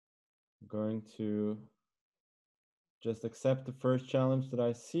going to just accept the first challenge that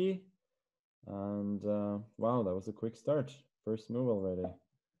I see. And wow, that was a quick start. First move already.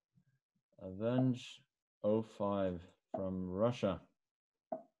 Avenge 05 from Russia.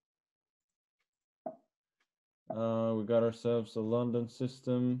 We got ourselves a London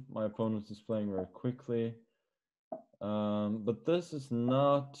system. My opponent is playing very quickly. But this is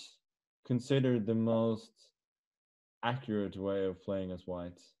not considered the most accurate way of playing as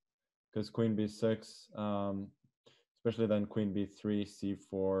white, because queen b6, especially then queen b3,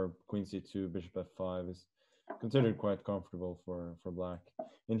 c4, queen c2, bishop f5 is considered quite comfortable for black.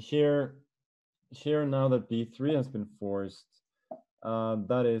 And here now that b3 has been forced,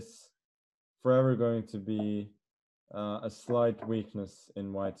 that is forever going to be a slight weakness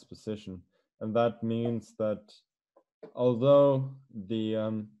in white's position. And that means that although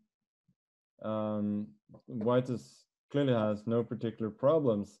the white clearly has no particular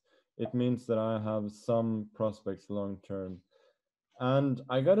problems, it means that I have some prospects long term. And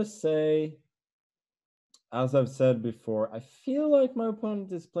I gotta say, as I've said before, I feel like my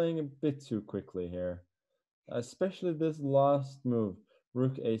opponent is playing a bit too quickly here, especially this last move,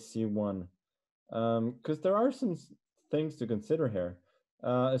 rook ac1, because there are some things to consider here,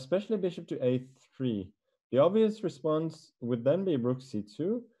 especially bishop to a3. The obvious response would then be rook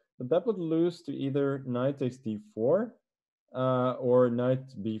c2, but that would lose to either knight takes d4 or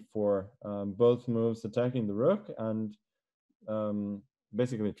knight b4, both moves attacking the rook and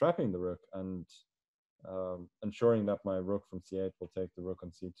basically trapping the rook and ensuring that my rook from c8 will take the rook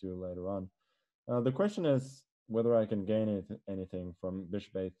on c2 later on. The question is whether I can gain anything from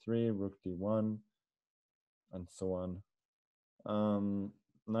bishop a3, rook d1, and so on.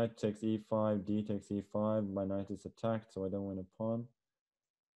 Knight takes e5, d takes e5. My knight is attacked, so I don't win a pawn.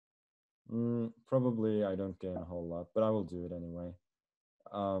 Probably I don't gain a whole lot, but I will do it anyway.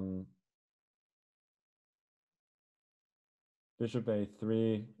 Bishop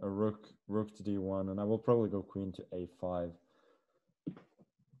a3, a rook to d1, and I will probably go queen to a5.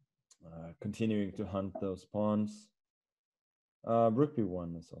 Continuing to hunt those pawns. Rook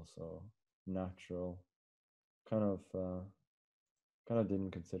b1 is also natural. Kind of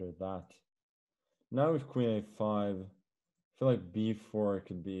didn't consider that. Now with queen a5, I feel like b4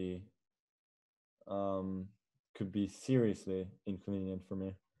 could be seriously inconvenient for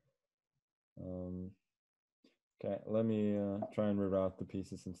me. Okay, let me try and reroute the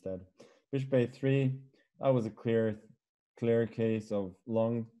pieces instead. Bishop a3, that was a clear case of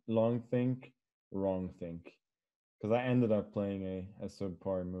long think, wrong think, because I ended up playing a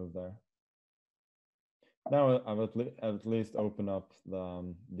subpar move there. Now I've at least opened up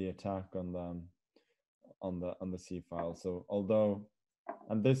the attack on the c file. So although,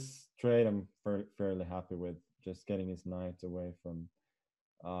 and this trade I'm fairly happy with, just getting his knight away from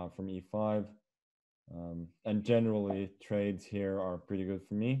e5. And generally trades here are pretty good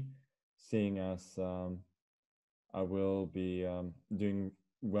for me, seeing as I will be doing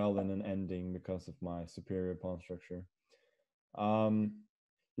well in an ending because of my superior pawn structure.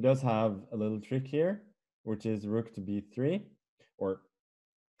 He does have a little trick here, which is rook to b3, or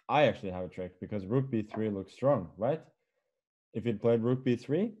I actually have a trick because rook b3 looks strong, right? If he'd played rook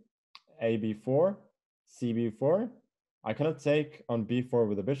b3, a b4, c b4, I cannot take on b4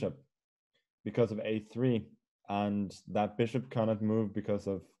 with a bishop because of a3, and that bishop cannot move because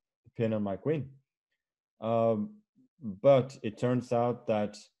of the pin on my queen. But it turns out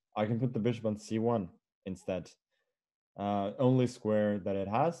that I can put the bishop on c1 instead. Only square that it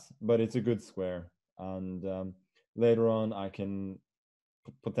has, but it's a good square. And later on, I can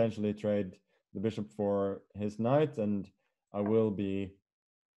potentially trade the bishop for his knight, and I will be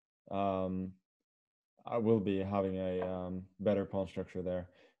having a better pawn structure there.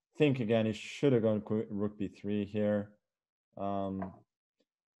 Think again, he should have gone rook b3 here,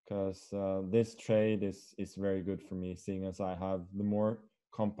 because this trade is very good for me, seeing as I have the more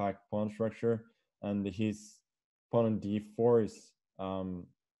compact pawn structure, and his pawn on d4 is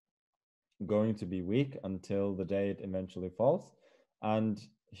going to be weak until the day it eventually falls, and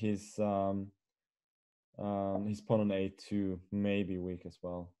his pawn on a2 may be weak as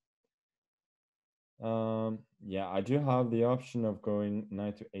well. Yeah, I do have the option of going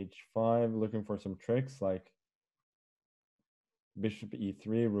knight to h5, looking for some tricks like bishop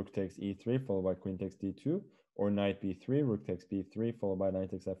e3, rook takes e3, followed by queen takes d2, or knight b3, rook takes b3, followed by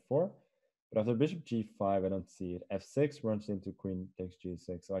knight takes f4. But after bishop g5, I don't see it. f6 runs into queen takes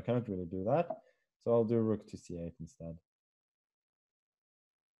g6, so I cannot really do that. So I'll do rook to c8 instead.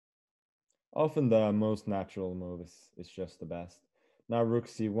 Often the most natural move is just the best. Now rook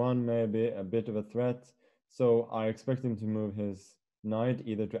c1 may be a bit of a threat, so I expect him to move his knight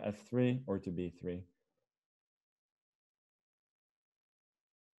either to f3 or to b3.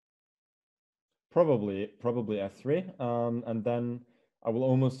 Probably f3, and then I will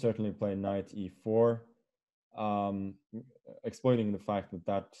almost certainly play knight e4, exploiting the fact that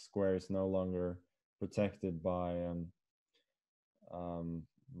that square is no longer protected by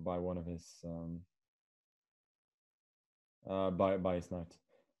one of his by his knight.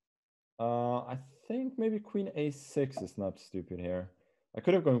 I think maybe queen a6 is not stupid here. I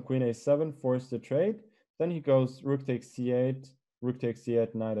could have gone queen a7, forced the trade. Then he goes rook takes c8,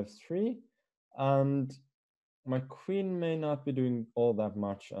 knight f3, and my queen may not be doing all that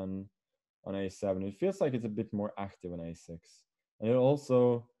much on a7. It feels like it's a bit more active on a6, and it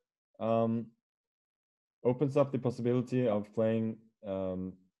also opens up the possibility of playing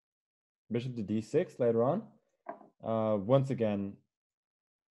bishop to d6 later on. Once again,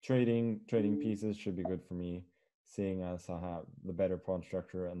 trading pieces should be good for me, seeing as I have the better pawn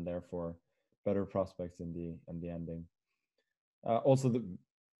structure and therefore better prospects in the ending. Also, the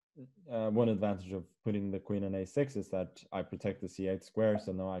one advantage of putting the queen on a6 is that I protect the c8 square,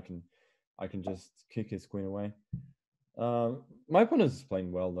 so now I can just kick his queen away. My opponent is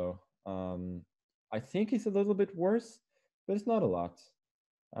playing well though. I think he's a little bit worse, but it's not a lot,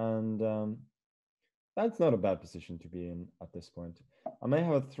 and that's not a bad position to be in at this point. I may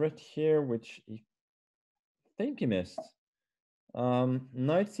have a threat here, which I think he missed.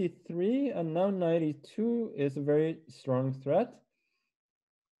 Knight c3 and now knight e2 is a very strong threat.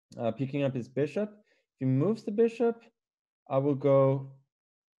 Picking up his bishop. If he moves the bishop, I will go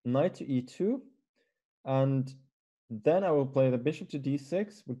knight to e2, and then I will play the bishop to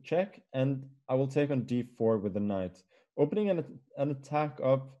d6 with check, and I will take on d4 with the knight, opening an attack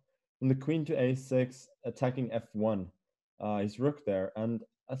up from the queen to a6, attacking f1, his rook there. And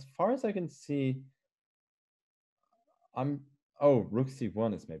as far as I can see, rook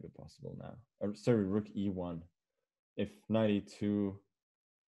c1 is maybe possible now. Or sorry, rook e1. If knight e2,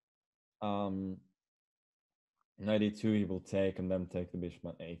 knight e2 he will take, and then take the bishop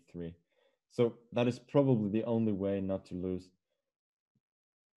on a3. So that is probably the only way not to lose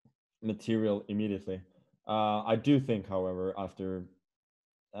material immediately. I do think, however, after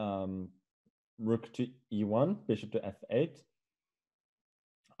rook to e1, bishop to f8,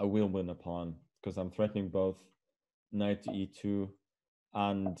 I will win a pawn, because I'm threatening both knight to e2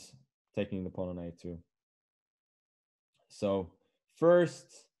 and taking the pawn on a2. So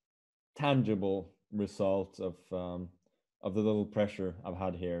first tangible result of the little pressure I've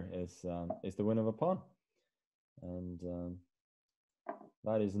had here is the win of a pawn, and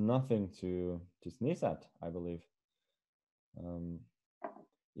that is nothing to sneeze at, I believe.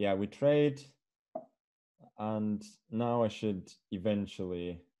 Yeah, we trade, and now I should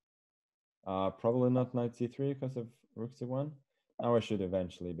eventually, probably not knight c3 because of rook c1. Now I should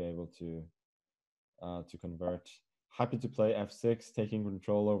eventually be able to convert. Happy to play f6, taking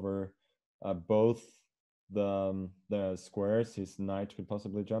control over both the squares his knight could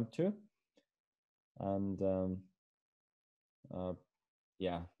possibly jump to, and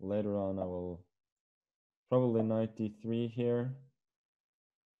yeah, later on I will probably knight d3 here,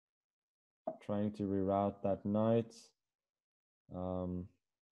 trying to reroute that knight.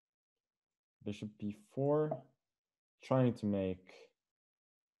 Bishop b4, trying to make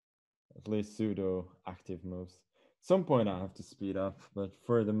at least pseudo active moves. At some point I have to speed up, but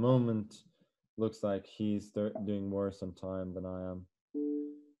for the moment looks like he's doing worse on time than I am.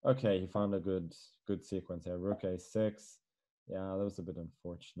 Okay, he found a good sequence here. Rook a6. Yeah, that was a bit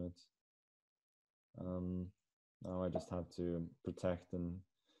unfortunate. Now I just have to protect and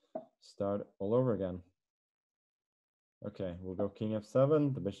start all over again. Okay, we'll go king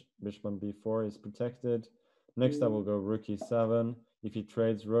f7. The bishop on b4 is protected. Next I will go rook e7. If he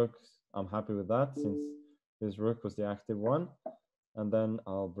trades rooks, I'm happy with that, since his rook was the active one. And then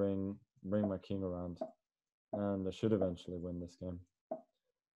I'll bring my king around, and I should eventually win this game.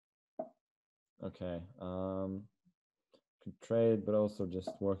 Okay, could trade, but also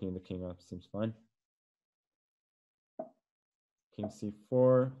just working the king up seems fine. King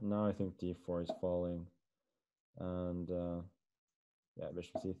c4. Now I think d4 is falling, and yeah,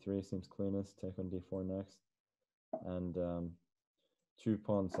 bishop c3 seems cleanest. Take on d4 next, and 2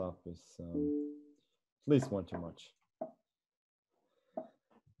 pawns up is at least one too much.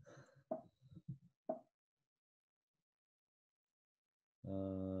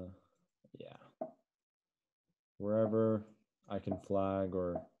 Yeah, wherever I can flag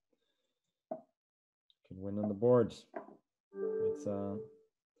or can win on the board, it's a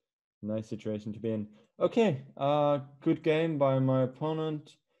nice situation to be in. Okay, good game by my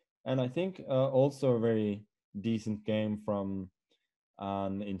opponent, and I think also a very decent game from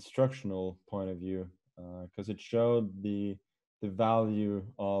an instructional point of view, because it showed the value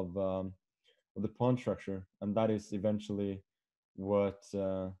of the pawn structure, and that is eventually what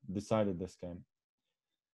decided this game.